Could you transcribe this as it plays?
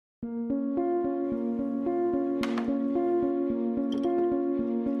Hello,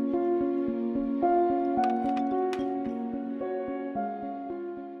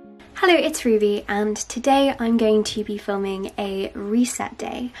 it's Ruby, and today I'm going to be filming a reset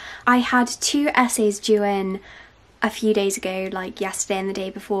day. I had 2 essays due in a few days ago, like yesterday and the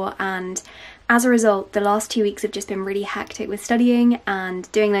day before, and as a result the last 2 weeks have just been really hectic with studying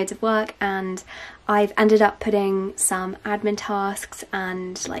and doing loads of work, and I've ended up putting some admin tasks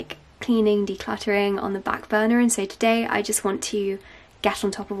and like cleaning, decluttering on the back burner, and so today I just want to get on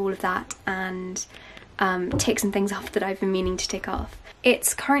top of all of that and tick some things off that I've been meaning to tick off.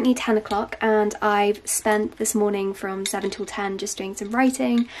 It's currently 10 o'clock and I've spent this morning from 7 till 10 just doing some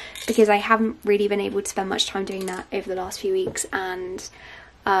writing because I haven't really been able to spend much time doing that over the last few weeks, and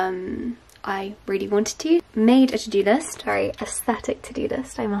I really wanted to. Made a to-do list, very aesthetic to-do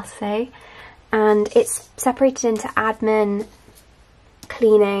list I must say, and it's separated into admin,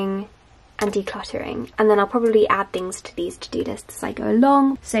 cleaning and decluttering, and then I'll probably add things to these to-do lists as I go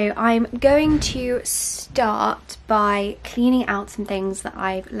along. So I'm going to start by cleaning out some things that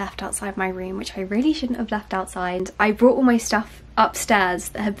I've left outside my room, which I really shouldn't have left outside. I brought all my stuff upstairs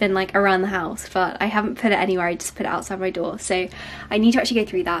that have been like around the house, but I haven't put it anywhere, I just put it outside my door, so I need to actually go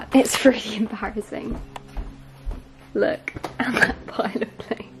through that. It's really embarrassing. Look at that pile of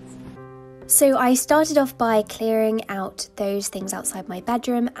clothes. So I started off by clearing out those things outside my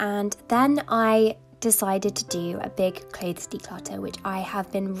bedroom, and then I decided to do a big clothes declutter, which I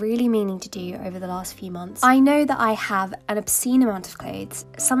have been really meaning to do over the last few months. I know that I have an obscene amount of clothes.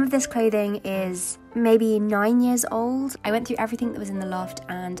 Some of this clothing is maybe 9 years old. I went through everything that was in the loft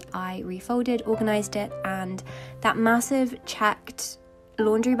and I refolded, organised it, and that massive checked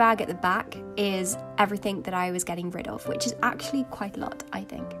laundry bag at the back is everything that I was getting rid of, which is actually quite a lot, I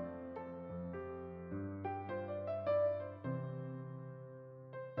think.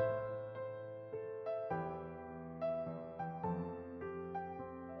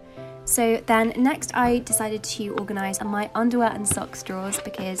 So then next I decided to organise my underwear and socks drawers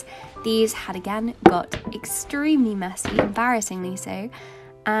because these had again got extremely messy, embarrassingly so,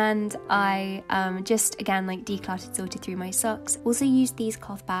 and I just again like decluttered, sorted through my socks. Also used these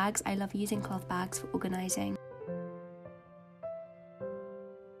cloth bags. I love using cloth bags for organising.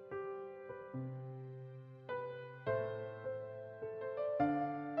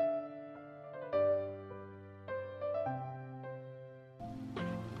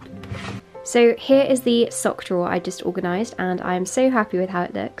 So here is the sock drawer I just organised, and I'm so happy with how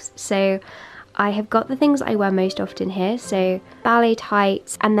it looks. So I have got the things I wear most often here, so ballet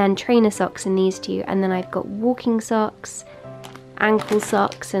tights and then trainer socks in these two, and then I've got walking socks, ankle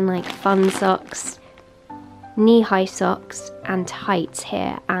socks and like fun socks, knee-high socks and tights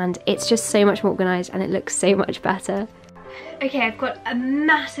here, and it's just so much more organised and it looks so much better. Okay, I've got a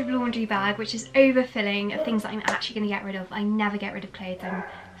massive laundry bag which is overfilling of things that I'm actually going to get rid of. I never get rid of clothes, I'm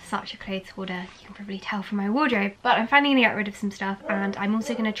such a clothes hoarder, you can probably tell from my wardrobe. But I'm finally going to get rid of some stuff, and I'm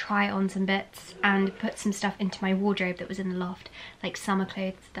also going to try on some bits and put some stuff into my wardrobe that was in the loft, like summer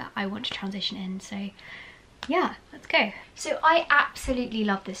clothes that I want to transition in, so yeah, let's go. So I absolutely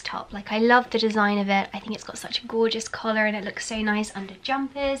love this top. Like, I love the design of it. I think it's got such a gorgeous collar and it looks so nice under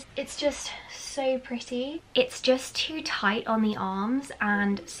jumpers. It's just so pretty. It's just too tight on the arms,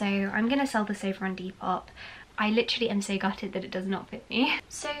 and so I'm gonna sell this over on Depop. I literally am so gutted that it does not fit me.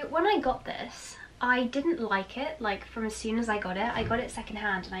 So when I got this, I didn't like it. Like, from as soon as I got it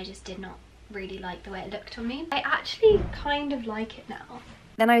secondhand, and I just did not really like the way it looked on me. I actually kind of like it now.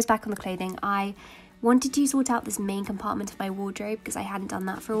 Then I was back on the clothing. I wanted to sort out this main compartment of my wardrobe because I hadn't done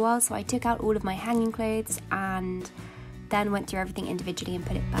that for a while, so I took out all of my hanging clothes and then went through everything individually and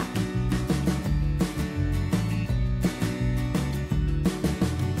put it back.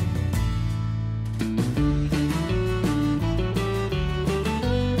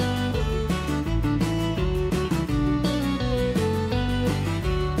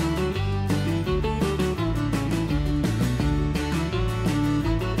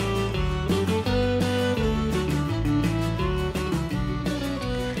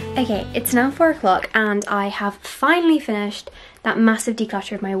 Okay, it's now 4 o'clock and I have finally finished that massive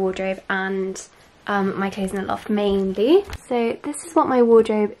declutter of my wardrobe and my clothes in the loft mainly. So this is what my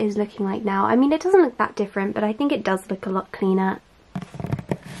wardrobe is looking like now. I mean, it doesn't look that different, but I think it does look a lot cleaner.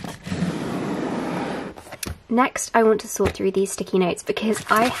 Next, I want to sort through these sticky notes because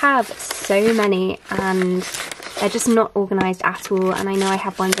I have so many and they're just not organised at all, and I know I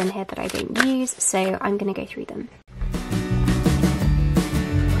have ones in here that I don't use, so I'm going to go through them.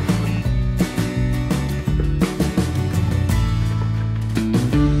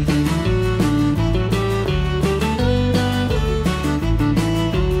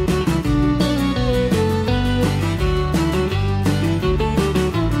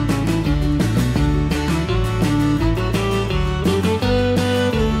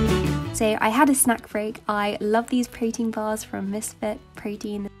 had a snack break. I love these protein bars from Misfit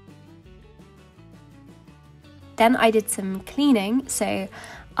Protein. Then I did some cleaning, so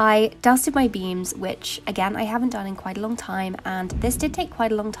I dusted my beams, which again I haven't done in quite a long time, and this did take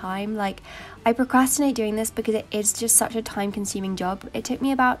quite a long time. Like, I procrastinate doing this because it is just such a time-consuming job. It took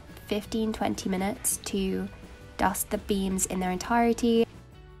me about 15-20 minutes to dust the beams in their entirety.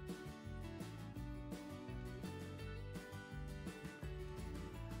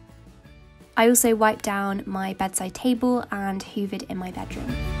 I also wiped down my bedside table and hoovered in my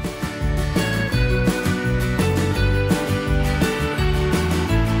bedroom.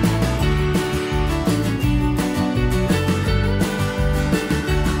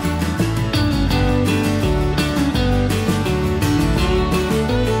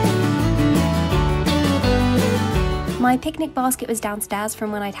 My picnic basket was downstairs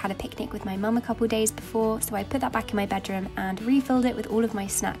from when I'd had a picnic with my mum a couple days before, so I put that back in my bedroom and refilled it with all of my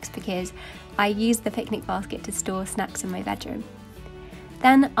snacks because I used the picnic basket to store snacks in my bedroom.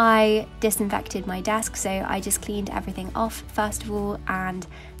 Then I disinfected my desk, so I just cleaned everything off first of all and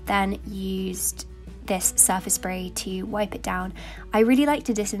then used this surface spray to wipe it down. I really like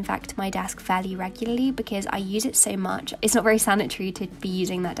to disinfect my desk fairly regularly because I use it so much. It's not very sanitary to be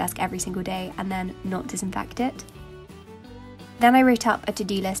using that desk every single day and then not disinfect it. Then I wrote up a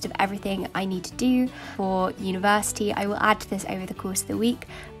to-do list of everything I need to do for university. I will add to this over the course of the week,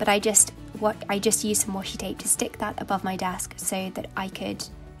 but I just used some washi tape to stick that above my desk so that I could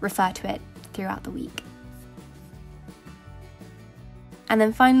refer to it throughout the week. And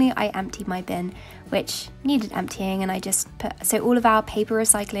then finally I emptied my bin, which needed emptying, and I just so all of our paper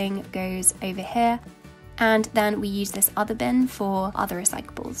recycling goes over here, and then we use this other bin for other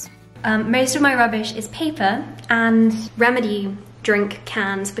recyclables. Most of my rubbish is paper and remedy drink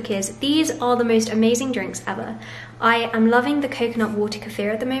cans because these are the most amazing drinks ever. I am loving the coconut water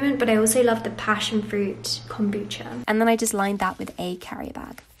kefir at the moment, but I also love the passion fruit kombucha. And then I just lined that with a carrier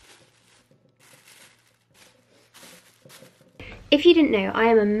bag. If you didn't know, I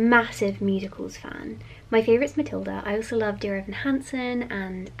am a massive musicals fan. My favourite's Matilda. I also love Dear Evan Hansen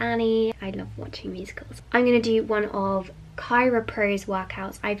and Annie. I love watching musicals. I'm going to do one of Kyra Pro's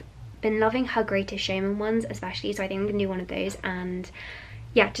workouts. I've been loving her Greatest Showman ones especially, so I think I'm gonna do one of those. And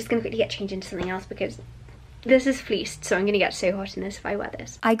yeah, just gonna quickly get changed into something else because this is fleeced, so I'm gonna get so hot in this if I wear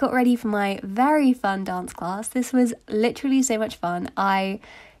this. I got ready for my very fun dance class. This was literally so much fun. I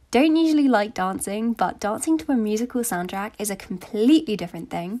don't usually like dancing, but dancing to a musical soundtrack is a completely different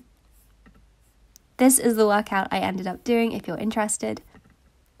thing. This is the workout I ended up doing if you're interested.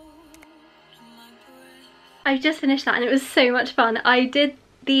 I just finished that and it was so much fun. I did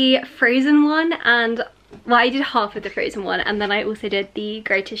the Frozen one, and well, I did half of the Frozen one, and then I also did the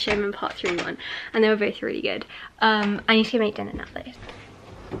Greatest Showman Part 3 one, and they were both really good. I need to make dinner now though.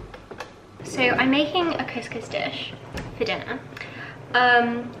 So I'm making a couscous dish for dinner, but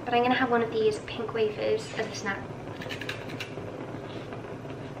I'm gonna have one of these pink wafers as a snack.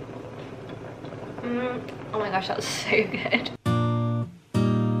 Oh my gosh, that was so good.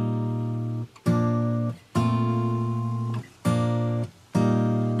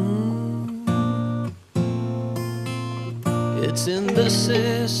 It's in the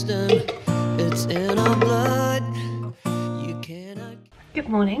system, it's in our blood. You cannot. Good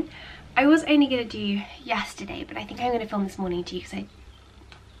morning. I was only going to do yesterday, but I think I'm going to film this morning too because I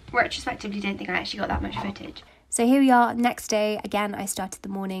retrospectively don't think I actually got that much footage. So here we are, next day. Again, I started the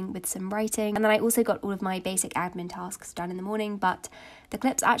morning with some writing, and then I also got all of my basic admin tasks done in the morning, but the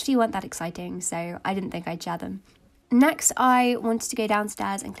clips actually weren't that exciting, so I didn't think I'd share them. Next, I wanted to go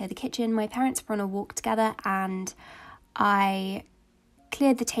downstairs and clear the kitchen. My parents were on a walk together, and I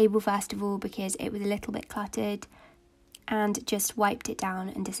cleared the table first of all because it was a little bit cluttered, and just wiped it down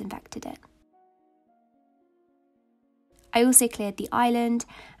and disinfected it. I also cleared the island,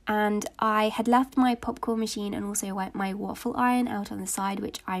 and I had left my popcorn machine and also my waffle iron out on the side,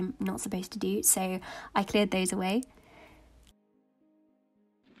 which I'm not supposed to do, so I cleared those away.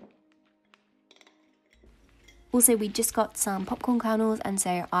 Also, we just got some popcorn kernels, and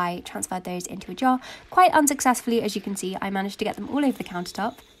so I transferred those into a jar. Quite unsuccessfully, as you can see. I managed to get them all over the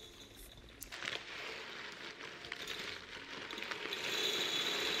countertop.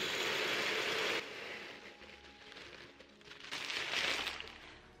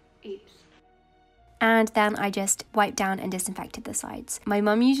 Oops. And then I just wiped down and disinfected the sides. My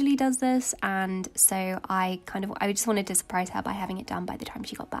mum usually does this, and so I just wanted to surprise her by having it done by the time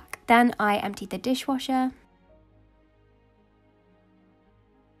she got back. Then I emptied the dishwasher.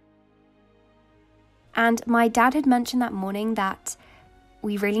 And my dad had mentioned that morning that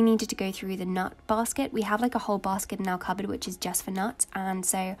we really needed to go through the nut basket. We have like a whole basket in our cupboard which is just for nuts, and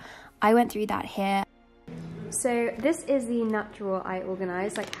so I went through that here. So this is the nut drawer I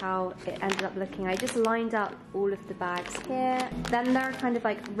organised, like how it ended up looking. I just lined up all of the bags here. Then there are kind of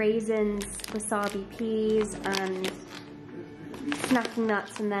like raisins, wasabi peas, and snacking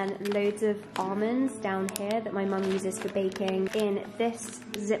nuts, and then loads of almonds down here that my mum uses for baking. In this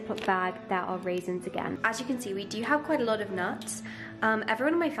Ziploc bag, there are raisins again. As you can see, we do have quite a lot of nuts.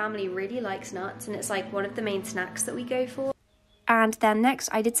 Everyone in my family really likes nuts, and it's like one of the main snacks that we go for. And then next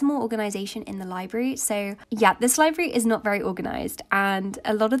I did some more organisation in the library. So yeah, this library is not very organised and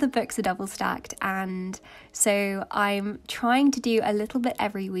a lot of the books are double stacked, and so I'm trying to do a little bit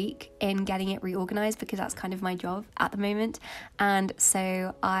every week in getting it reorganised because that's kind of my job at the moment. And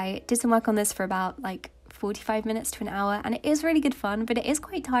so I did some work on this for about like 45 minutes to an hour, and it is really good fun, but it is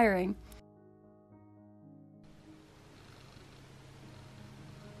quite tiring.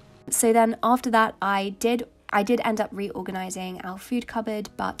 So then after that I did end up reorganising our food cupboard,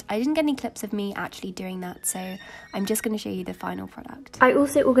 but I didn't get any clips of me actually doing that, so I'm just going to show you the final product. I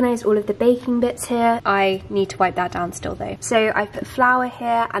also organised all of the baking bits here. I need to wipe that down still though. So I've put flour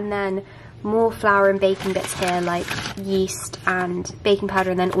here, and then more flour and baking bits here, like yeast and baking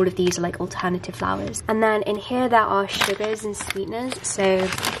powder, and then all of these are like alternative flours. And then in here there are sugars and sweeteners. So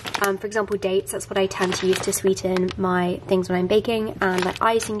for example, dates, that's what I tend to use to sweeten my things when I'm baking, and like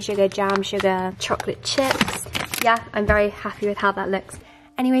icing sugar, jam sugar, chocolate chips. Yeah, I'm very happy with how that looks.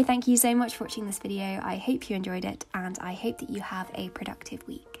 Anyway, thank you so much for watching this video. I hope you enjoyed it, and I hope that you have a productive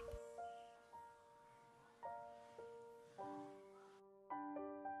week.